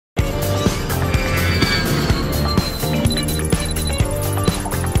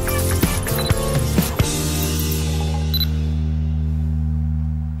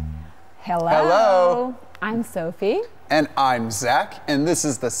I'm Sophie. And I'm Zach, and this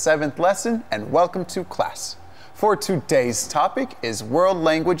is the 7th lesson, and welcome to class. For today's topic is World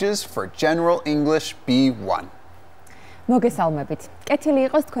Languages for General English B1. მოგესალმებით. კეთილი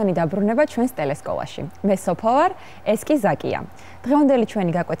იყოს თქვენი დაბრუნება ჩვენს ტელესკოლაში. მე სოფო ვარ, ეს კი ზაკია. დღევანდელი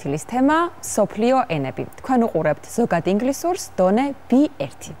ჩვენი გაკვეთილის თემა მსოფლიო ენები. თქვენ უყურებთ ზოგად ინგლისურს დონე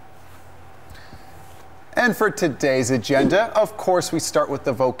B1. And for today's agenda, of course, we start with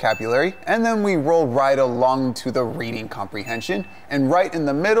the vocabulary, and then we roll right along to the reading comprehension. And right in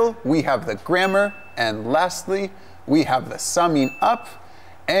the middle, we have the grammar, and lastly, we have the summing up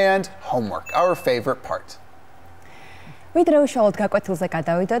and homework, our favorite part. ვიდრე უშუალოდ გაკვეთილზე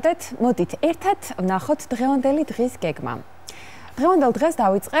გადავიდოდეთ, მოდით ერთად ვნახოთ დღევანდელი დღის გეგმა. დღევანდელ დღეს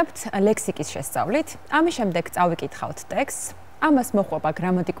დავიწყებთ ლექსიკის შესწავლით, ამის შემდეგ წავიკითხავთ ტექსტს, ამას მოჰყვება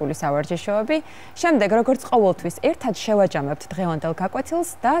გრამატიკული სავარჯიშოები, შემდეგ როგორც ყოველთვის ერთად შევაჯამებთ დღევანდელ გაკვეთილს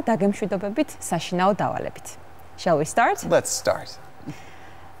და დაგემშვიდობებით საშინაო დავალებით. Shall we start? Let's start.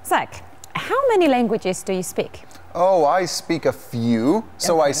 Zach, how many languages do you speak? Oh, I speak a few.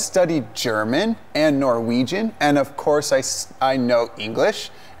 So I studied German and Norwegian, and of course I know English,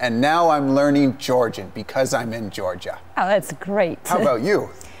 and now I'm learning Georgian because I'm in Georgia. Oh, that's great. How about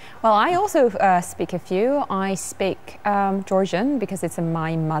you? Well, I also speak a few. I speak Georgian because it's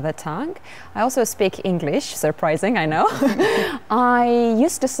my mother tongue. I also speak English, surprising, I know. I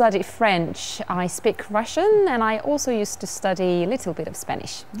used to study French. I speak Russian, and I also used to study a little bit of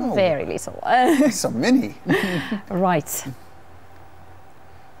Spanish. Oh, very little. So many. Right.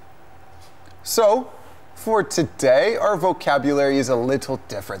 So, for today, our vocabulary is a little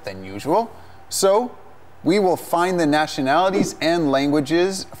different than usual. So, we will find the nationalities and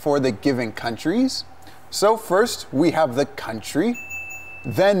languages for the given countries. So first, we have the country,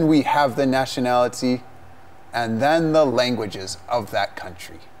 then we have the nationality, and then the languages of that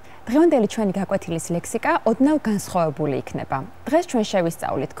country. დღევანდელი ჩვენი გაკვეთილის ლექსიკა ოდნავ განსხვავებული იქნება. დღეს ჩვენ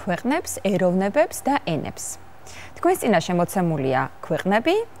შევისწავლით ქვეყნებს, ეროვნებებს და ენებს. თქვენს წინაშე მოცემულია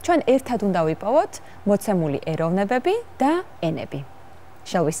ქვეყნები, ჩვენ ერთად უნდა ვიპოვოთ მოცემული ეროვნებები და ენები.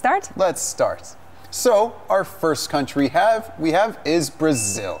 Shall we start? Let's start. So, our first country we have is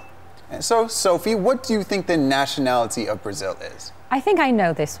Brazil. And so, Sophie, what do you think the nationality of Brazil is? I think I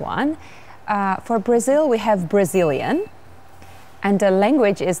know this one. For Brazil, we have Brazilian. And the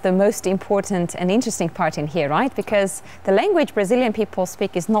language is the most important and interesting part in here, right? Because the language Brazilian people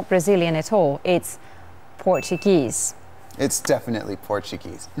speak is not Brazilian at all. It's Portuguese. It's definitely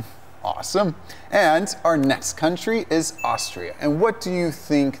Portuguese. Awesome. And our next country is Austria. And what do you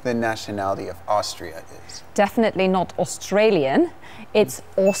think the nationality of Austria is? Definitely not Australian. It's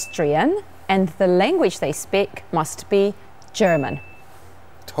Austrian. And the language they speak must be German.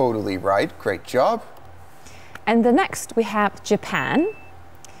 Totally right. Great job. And the next we have Japan.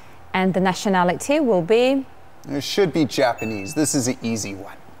 And the nationality will be? It should be Japanese. This is an easy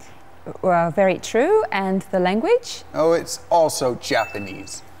one. Very true. And the language? Oh, it's also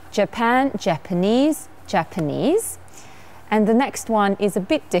Japanese. Japan, Japanese, Japanese. And the next one is a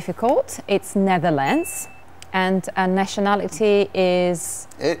bit difficult. It's Netherlands. And nationality is?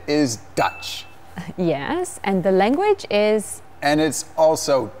 It is Dutch. Yes. And the language is? And it's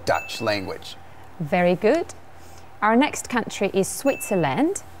also Dutch language. Very good. Our next country is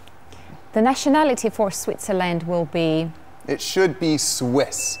Switzerland. The nationality for Switzerland will be? It should be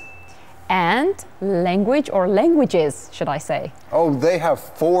Swiss. And language or languages, should I say? Oh, they have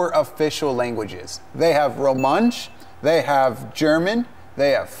 4 official languages. They have Romansh, they have German,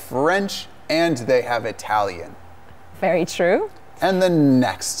 they have French, and they have Italian. Very true. And the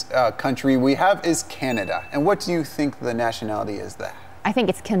next country we have is Canada. And what do you think the nationality is there? I think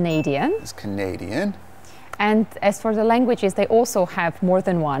it's Canadian. It's Canadian. And as for the languages, they also have more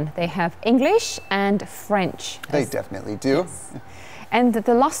than one. They have English and French. They definitely do. Yes. And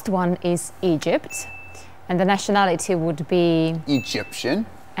the last one is Egypt. And the nationality would be? Egyptian.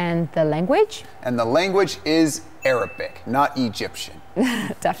 And the language? And the language is Arabic, not Egyptian.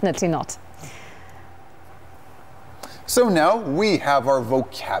 Definitely not. So now we have our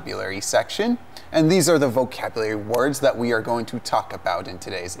vocabulary section. And these are the vocabulary words that we are going to talk about in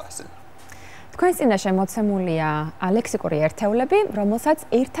today's lesson. თქვენს წინაშე მოცემულია ლექსიკური ერთეულები, რომელსაც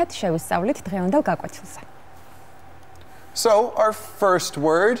ერთად შევისწავლით დღევანდელ გაკვეთილზე. So our first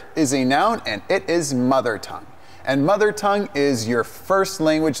word is a noun, and it is mother tongue. And mother tongue is your first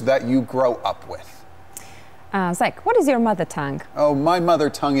language that you grow up with. Zach, what is your mother tongue? Oh, my mother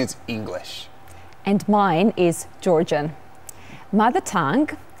tongue is English. And mine is Georgian. Mother tongue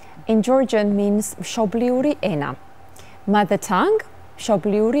in Georgian means mშობლიური ენა. Mother tongue,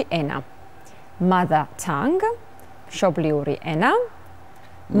 mშობლიური ენა. Mother tongue, mშობლიური ენა.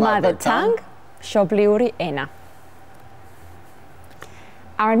 Mother tongue, მშობლიური ენა.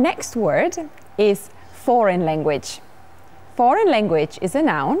 Our next word is foreign language. Foreign language is a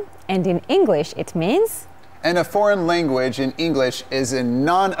noun, and in English it means... And a foreign language in English is a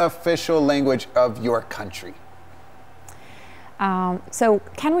non-official language of your country. So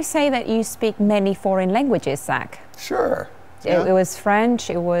can we say that you speak many foreign languages, Zach? Sure. It was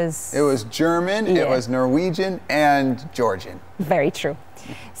French, it was... It was German, Yeah. it was Norwegian, and Georgian. Very true.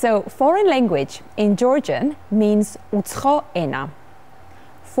 So foreign language in Georgian means utscho ena.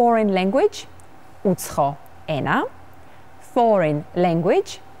 Foreign language, utscho ena. Foreign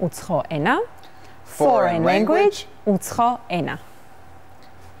language, utscho ena. Foreign language, utscho ena.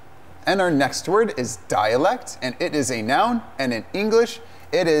 And our next word is dialect, and it is a noun, and in English,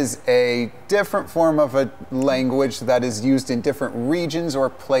 it is a different form of a language that is used in different regions or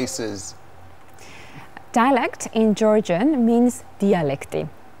places. Dialect in Georgian means dialekti.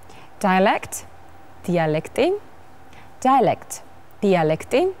 Dialect, dialekti. Dialect,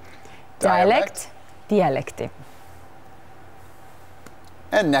 dialekti. Dialect, dialekti.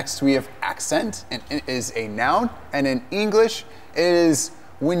 And next we have accent, and it is a noun, and in English, it is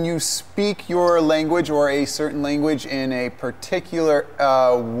when you speak your language or a certain language in a particular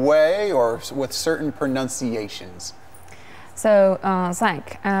way or with certain pronunciations. So,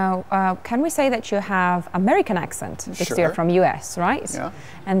 Zach, can we say that you have American accent because Sure. you're from US, right? Yeah.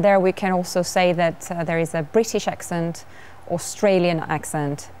 And there we can also say that there is a British accent, Australian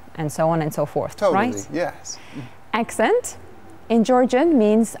accent, and so on and so forth, Totally, right? yes. Accent in Georgian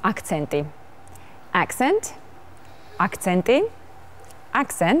means akcenti. Accent, akcenti,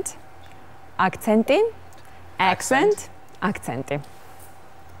 accent, akcenti, accent, akcenti.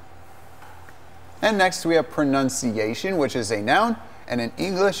 And next we have pronunciation, which is a noun, and in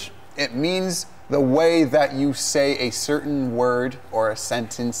English, it means the way that you say a certain word or a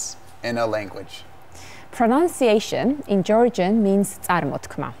sentence in a language. Pronunciation in Georgian means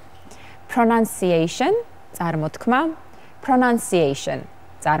წარმოთქმა. Pronunciation, წარმოთქმა. Pronunciation,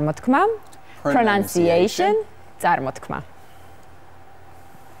 წარმოთქმა. Pronunciation, წარმოთქმა.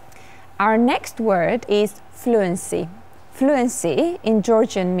 Our next word is fluency. Fluency in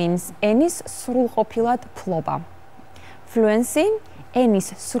Georgian means enis srulყოფილად ფლობა. Fluency,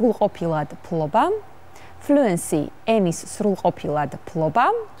 enis srulყოფილად ფლობა. Fluency, enis srulყოფილად ფლობა.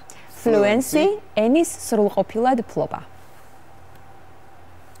 Fluency, enis srulყოფილად ფლობა.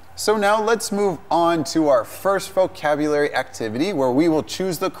 So now let's move on to our first vocabulary activity where we will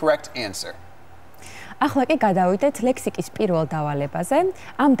choose the correct answer. ახლა კი გადავიდეთ ლექსიკის პირველ დავალებაზე.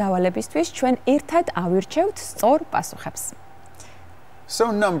 ამ დავალებისთვის ჩვენ ერთად ავირჩევთ სწორ პასუხებს.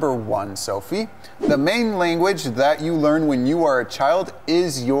 So number 1, Sophie, the main language that you learn when you are a child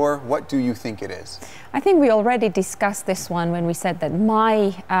is your, what do you think it is? I think we already discussed this one when we said that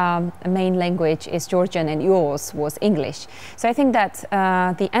my main language is Georgian and yours was English. So I think that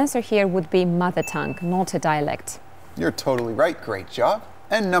the answer here would be mother tongue, not a dialect. You're totally right, great job.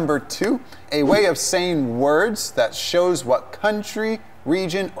 And number 2, a way of saying words that shows what country,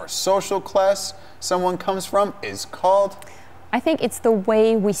 region, or social class someone comes from is called? I think it's the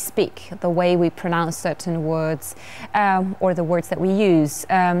way we speak, the way we pronounce certain words, or the words that we use.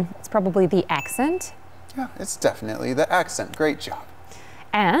 It's probably the accent. Yeah, it's definitely the accent. Great job.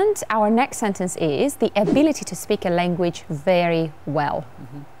 And our next sentence is the ability to speak a language very well.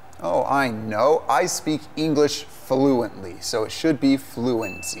 Oh, I know. I speak English fluently, so it should be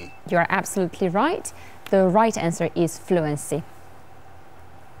fluency. You're absolutely right. The right answer is fluency.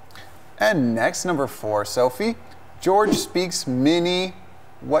 And next, number 4, Sophie. George speaks many.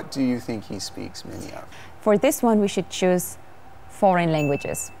 What do you think he speaks many of? For this one, we should choose foreign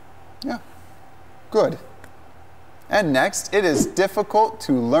languages. Yeah, good. And next, it is difficult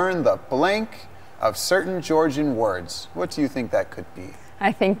to learn the blank of certain Georgian words. What do you think that could be?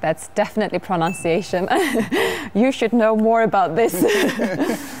 I think that's definitely pronunciation. You should know more about this.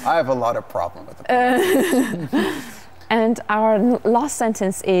 I have a lot of problem with the pronunciation. And our last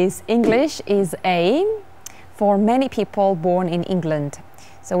sentence is English is a for many people born in England.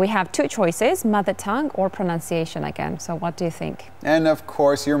 So we have two choices, mother tongue or pronunciation again. So what do you think? And of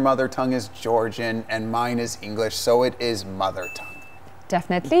course, your mother tongue is Georgian and mine is English, so it is mother tongue.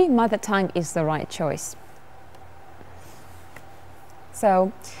 Definitely, mother tongue is the right choice.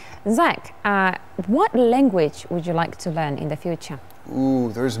 So, Zach, what language would you like to learn in the future?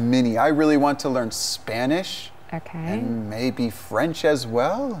 Ooh, there's many. I really want to learn Spanish. Okay. And maybe French as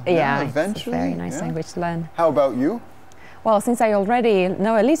well. Yeah, eventually. it's a very nice language to learn. How about you? Well, since I already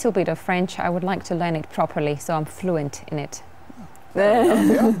know a little bit of French, I would like to learn it properly, so I'm fluent in it. Fair enough,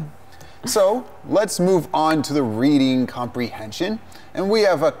 yeah. So let's move on to the reading comprehension. And we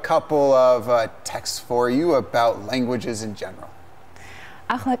have a couple of texts for you about languages in general.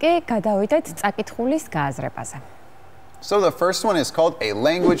 ახლა კი გადავიდეთ წაკითხulis გააზრებაზე. So the first one is called a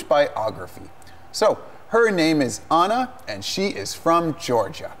language biography. So her name is Anna and she is from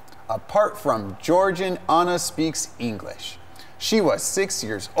Georgia. Apart from Georgian, Anna speaks English. She was 6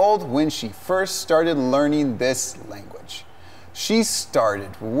 years old when she first started learning this language. She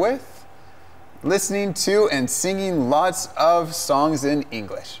started with listening to and singing lots of songs in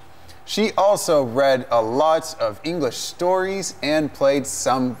English. She also read a lot of English stories and played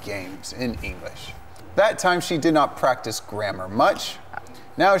some games in English. That time she did not practice grammar much.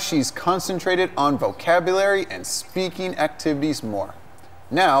 Now she's concentrated on vocabulary and speaking activities more.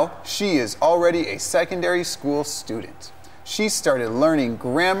 Now she is already a secondary school student. She started learning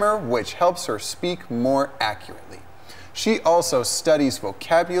grammar, which helps her speak more accurately. She also studies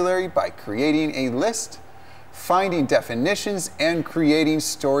vocabulary by creating a list, finding definitions, and creating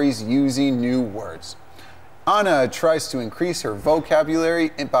stories using new words. Anna tries to increase her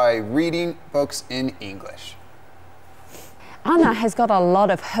vocabulary by reading books in English. Anna has got a lot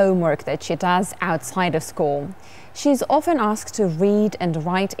of homework that she does outside of school. She's often asked to read and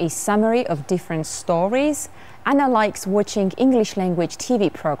write a summary of different stories. Anna likes watching English language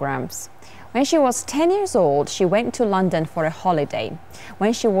TV programs. When she was 10 years old, she went to London for a holiday.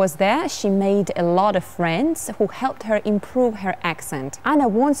 When she was there, she made a lot of friends who helped her improve her accent. Anna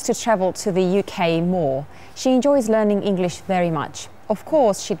wants to travel to the UK more. She enjoys learning English very much. Of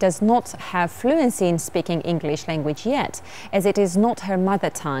course, she does not have fluency in speaking English language yet, as it is not her mother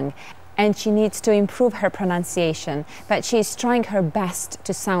tongue, and she needs to improve her pronunciation, but she is trying her best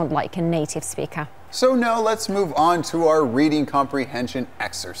to sound like a native speaker. So now let's move on to our reading comprehension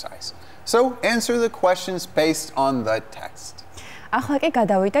exercise. So answer the questions based on the text. ახლა კი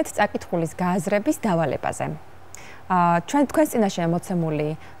გადავიდეთ წაკითხulis გააზრების დავალებაზე. ჩვენ თქვენს წინაშე მოცემული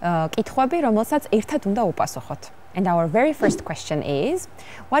კითხვები, რომელსაც ერთად უნდა უპასუხოთ. And our very first question is,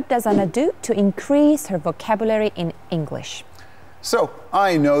 what does Anna do to increase her vocabulary in English? So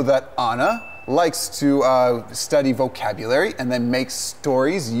I know that Anna likes to study vocabulary and then make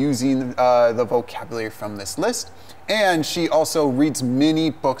stories using the vocabulary from this list. And she also reads many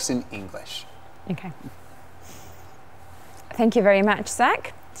books in English. Okay. Thank you very much,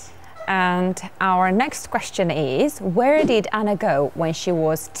 Zach. And our next question is, where did Anna go when she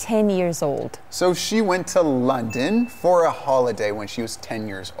was 10 years old? So she went to London for a holiday when she was 10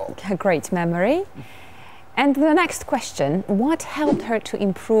 years old. A great memory. And the next question, what helped her to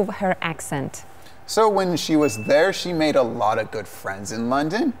improve her accent? So when she was there, she made a lot of good friends in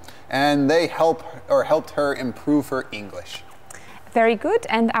London, and they helped her improve her English. Very good.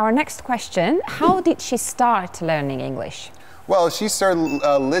 And our next question, how did she start learning English? Well, she started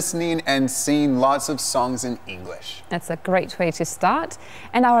listening and singing lots of songs in English. That's a great way to start.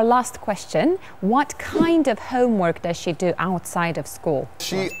 And our last question, what kind of homework does she do outside of school?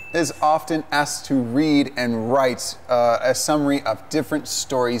 She is often asked to read and write a summary of different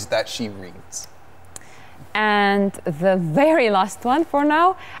stories that she reads. And the very last one for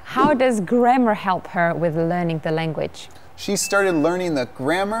now, how does grammar help her with learning the language? She started learning the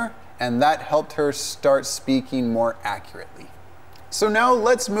grammar, and that helped her start speaking more accurately. So now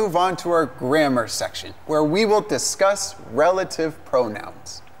let's move on to our grammar section, where we will discuss relative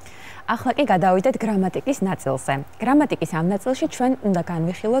pronouns. ახლა კი გადავიდეთ გრამატიკის ნაწილზე. გრამატიკის ამ ნაწილში ჩვენ უნდა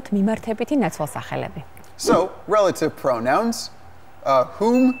განვიხილოთ მიმართებითი ნაცვალსახელები. So, relative pronouns,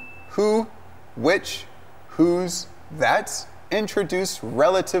 whom, who, which, whose, that, introduce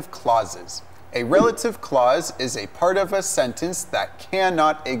relative clauses. A relative clause is a part of a sentence that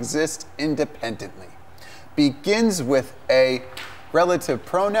cannot exist independently. Begins with a relative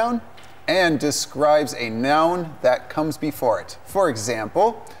pronoun and describes a noun that comes before it. For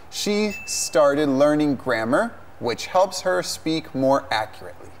example, she started learning grammar, which helps her speak more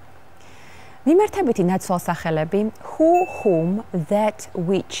accurately. მიმართებითი ნაცვალსახელები who, whom, that,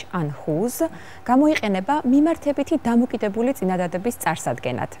 which and whose გამოიყენება მიმართებითი დამოკიდებული წინადადების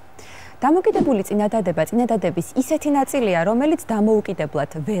წარსადგენად. დამოკიდებული წინადადება წინადადების ისეთი ნაწილია, რომელიც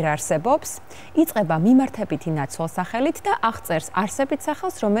დამოუკიდებლად ვერ არსებობს, იწყება მიმართებითი ნაცვალსახელით და აღწერს არსებით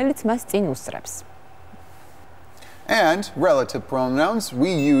სახელს, რომელიც მას წინ უსწრებს. And relative pronouns, we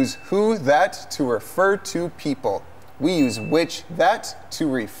use who, that to refer to people. We use which, that to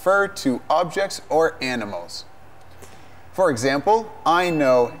refer to objects or animals. For example, I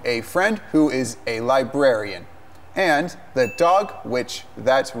know a friend who is a librarian, and the dog which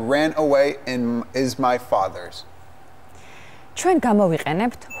that ran away is my father's. ჩვენ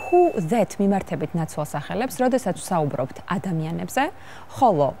გამოვიყენებთ who that მიმართებით ნაცვალ სახელებს, როდესაც ვსაუბრობთ ადამიანებზე,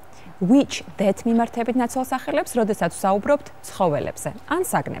 ხოლო which that მიმართებით ნაცვალ სახელებს, როდესაც ვსაუბრობთ ცხოველებზე ან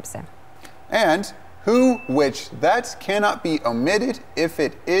საგნებზე. And who, which, that cannot be omitted if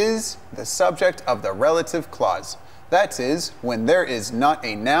it is the subject of the relative clause. That is, when there is not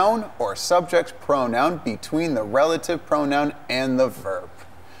a noun or subject pronoun between the relative pronoun and the verb.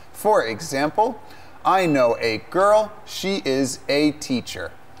 For example, I know a girl, she is a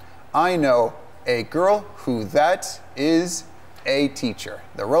teacher. I know a girl who that is a teacher.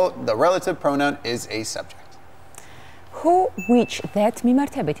 The relative pronoun is a subject. Who, which, that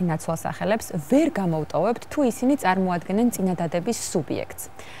მიმართებითი ნაცვალ სახელებს ვერ გამოვტოვებთ თუ ისინი წარმოადგენენ წინადადების სუბიექტს.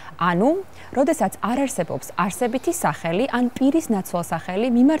 ანუ, როდესაც არ არსებობს არსებითი სახელი ან პირის ნაცვალ სახელი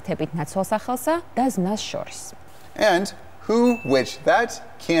მიმართებით ნაცვალ სახელსა და ზმნას შორის. And who, which, that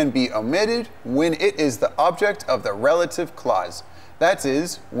can be omitted when it is the object of the relative clause. That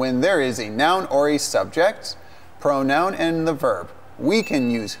is, when there is a noun or a subject, pronoun, and the verb. We can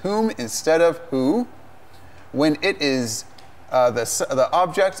use whom instead of who when it is the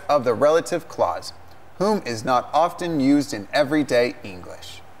object of the relative clause. Whom is not often used in everyday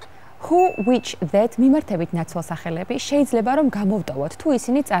English. Who, which, that მიმართებით ნაცვალ სახელები შეიძლება რომ გამოვტოვოთ თუ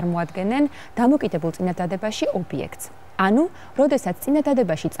ისინი წარმოადგენენ დამოკიდებულ წინადადებაში ობიექტს. ანუ, როდესაც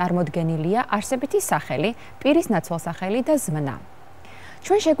წინადადებაში წარმოდგენილია არსებითი სახელი, პირის ნაცვალ სახელი და ზმნა.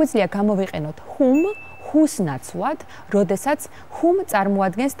 ჩვენ შეგვიძლია გამოვიყენოთ whom, whose ნაცვლად, როდესაც whom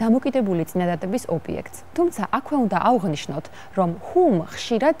წარმოადგენს დამოკიდებული წინადადების ობიექტს. თუმცა აქვე უნდა ავღნიშნოთ, რომ whom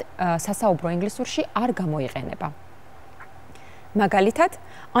ხშირად სასაუბრო ინგლისურში არ გამოიყენება. მაგალითად,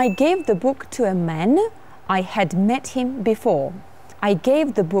 I gave the book to a man I had met him before. I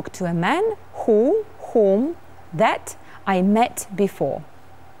gave the book to a man who, whom, that I met before.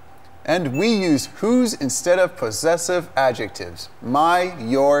 And we use whose instead of possessive adjectives, my,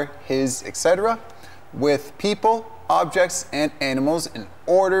 your, his, etc., with people, objects, and animals in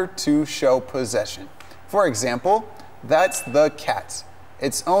order to show possession. For example, that's the cat.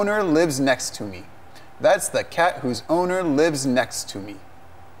 Its owner lives next to me. That's the cat whose owner lives next to me.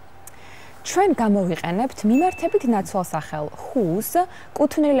 ჩვენ გამოვიყენებთ მიმართებით ნაცვალ სახელ whose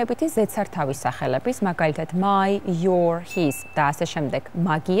კუთვნილებითი ზედსართავის სახელების, მაგალითად my, your, his და ასე შემდეგ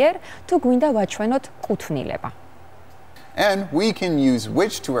მაგიერ, თუ გვინდა ვაჩვენოთ კუთვნილება. And we can use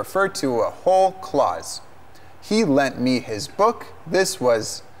which to refer to a whole clause. He lent me his book. This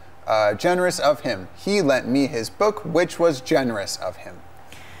was generous of him. He lent me his book, which was generous of him.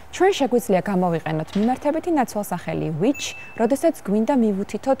 ჩვენ შეგვიძლია გამოვიყენოთ მიმართებითი ნაცვალ სახელი which, როდესაც გვინდა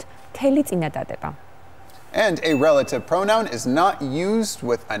მივუთითოთ მთელი წინადადება. And a relative pronoun is not used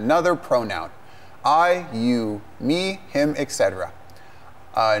with another pronoun. I, you, me, him, etc.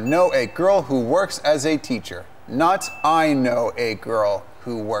 Know a girl who works as a teacher. Not I know a girl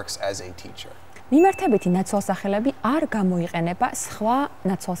who works as a teacher. მიმართებითი ნაცვალ სახელები არ გამოიყენება სხვა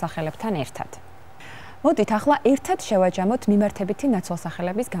ნაცვალ სახელებთან ერთად. მოდით ახლა ერთად შევაჯამოთ მიმართებითი ნაცვალ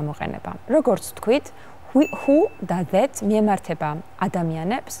სახელების გამოყენება. როგორც ვთქვით, who და that მიემართება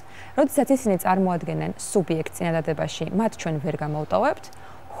ადამიანებს, როდესაც ისინი წარმოადგენენ სუბიექტს წინადადებაში, მათ ჩვენ ვერ გამოვტოვებთ.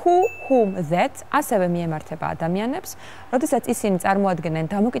 Who, whom, that ასევე მიემართება ადამიანებს, როდესაც ისინი წარმოადგენენ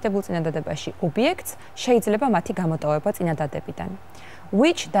დამოკიდებულ წინადადებაში ობიექტს, შეიძლება მათი გამოტოვება წინადადებიდან.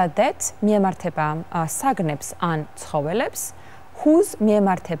 Which და that მიემართება საგნებს ან ცხოველებს, whose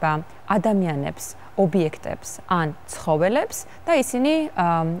მიემართება ადამიანებს, ობიექტებს ან ცხოველებს და ისინი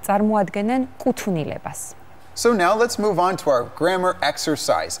წარმოადგენენ კუთვნილებას. So now let's move on to our grammar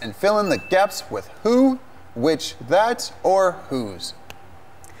exercise and fill in the gaps with who, which, that, or whose.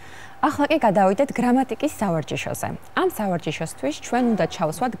 ახლა კი გადავიდეთ გრამატიკის სავარჯიშოზე. ამ სავარჯიშოსთვის ჩვენ უნდა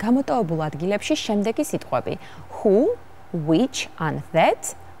ჩავსვათ გამოტოვებულ ადგილებში შემდეგი სიტყვები: who, which, and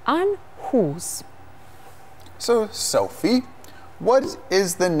that, and whose. So, Sophie, what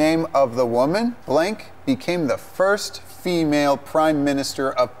is the name of the woman blank became the first female prime minister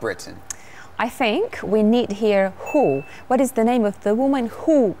of Britain? I think we need here who. What is the name of the woman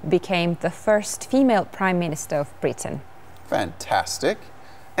who became the first female prime minister of Britain? Fantastic.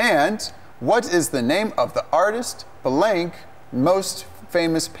 And what is the name of the artist blank most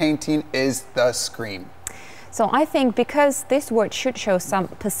famous painting is The Scream? So I think because this word should show some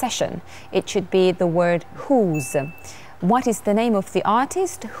possession, it should be the word whose. What is the name of the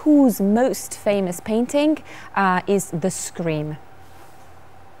artist whose most famous painting is The Scream?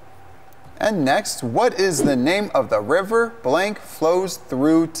 And next, what is the name of the river blank flows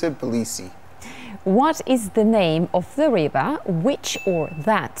through Tbilisi? What is the name of the river which or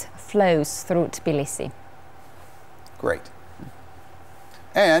that flows through Tbilisi? Great.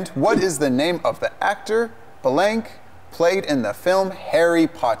 And what is the name of the actor blank played in the film Harry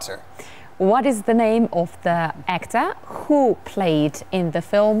Potter? What is the name of the actor who played in the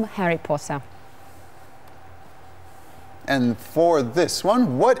film Harry Potter? And for this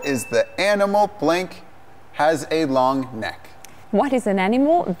one, what is the animal blank has a long neck? What is an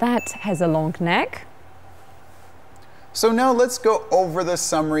animal that has a long neck? So now let's go over the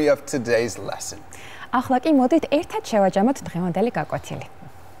summary of today's lesson. ახლა კი მოდით ერთად შევაჯამოთ დღევანდელი გაკვეთილი.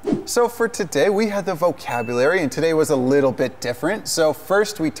 So for today, we had the vocabulary, and today was a little bit different. So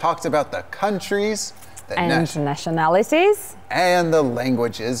first we talked about the countries, the nationalities, and the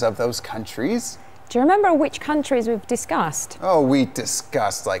languages of those countries. Do you remember which countries we've discussed? Oh, we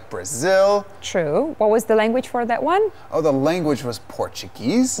discussed like Brazil. True. What was the language for that one? Oh, the language was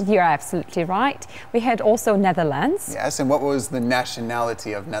Portuguese. You're absolutely right. We had also Netherlands. Yes, and what was the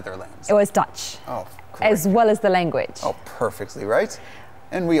nationality of Netherlands? It was Dutch. Oh, great. As well as the language. Oh, perfectly right.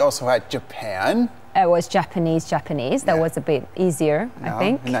 And we also had Japan. It was Japanese. That was a bit easier, I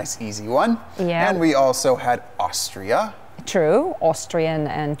think. A nice, easy one. Yeah. And we also had Austria. True, Austrian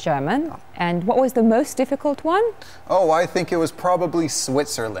and German. And what was the most difficult one? Oh, I think it was probably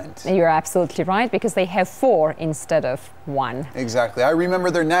Switzerland. You're absolutely right, because they have 4 instead of 1. Exactly. I remember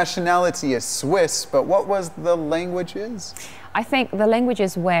their nationality is Swiss, but what was the languages? I think the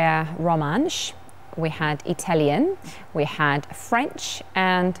languages were Romansh, we had Italian, we had French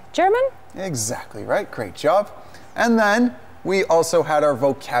and German. Exactly right. Great job. And then we also had our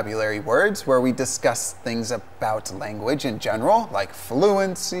vocabulary words where we discussed things about language in general, like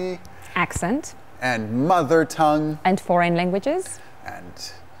fluency, accent, and mother tongue, and foreign languages,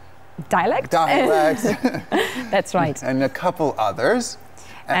 and dialect. That's right. And a couple others.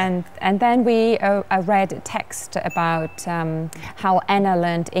 And then we read a text about how Anna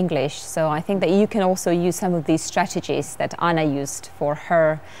learned English. So I think that you can also use some of these strategies that Anna used for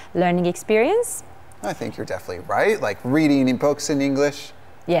her learning experience. I think you're definitely right, like reading books in English,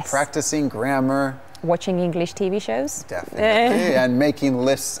 yes, practicing grammar, watching English TV shows, definitely, and making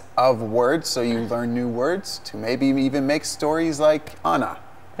lists of words so you learn new words to maybe even make stories like Anna.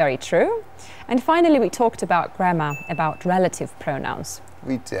 Very true. And finally, we talked about grammar, about relative pronouns.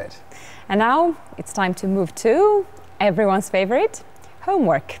 We did. And now it's time to move to everyone's favorite,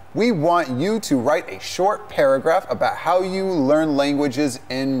 homework. We want you to write a short paragraph about how you learn languages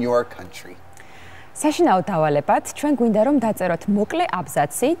in your country. საშინაო დავალებად ჩვენ გვინდა რომ დაწეროთ მოკლე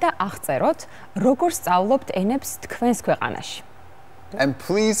აბზაცი და აღწეროთ როგორ სწავლობთ ენებს თქვენს ქვეყანაში. And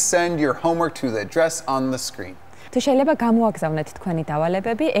please send your homework to the address on the screen. თუ შეიძლება გამოაგზავნეთ თქვენი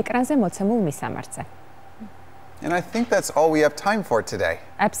დავალებები ეკრანზე მოცემულ მისამართზე. And I think that's all we have time for today.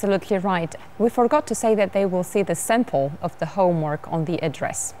 Absolutely right. We forgot to say that they will see the sample of the homework on the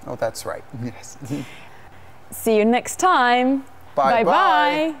address. Oh, that's right. Yes. See you next time. Bye-bye.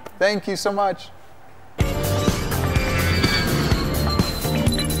 Bye-bye. Thank you so much.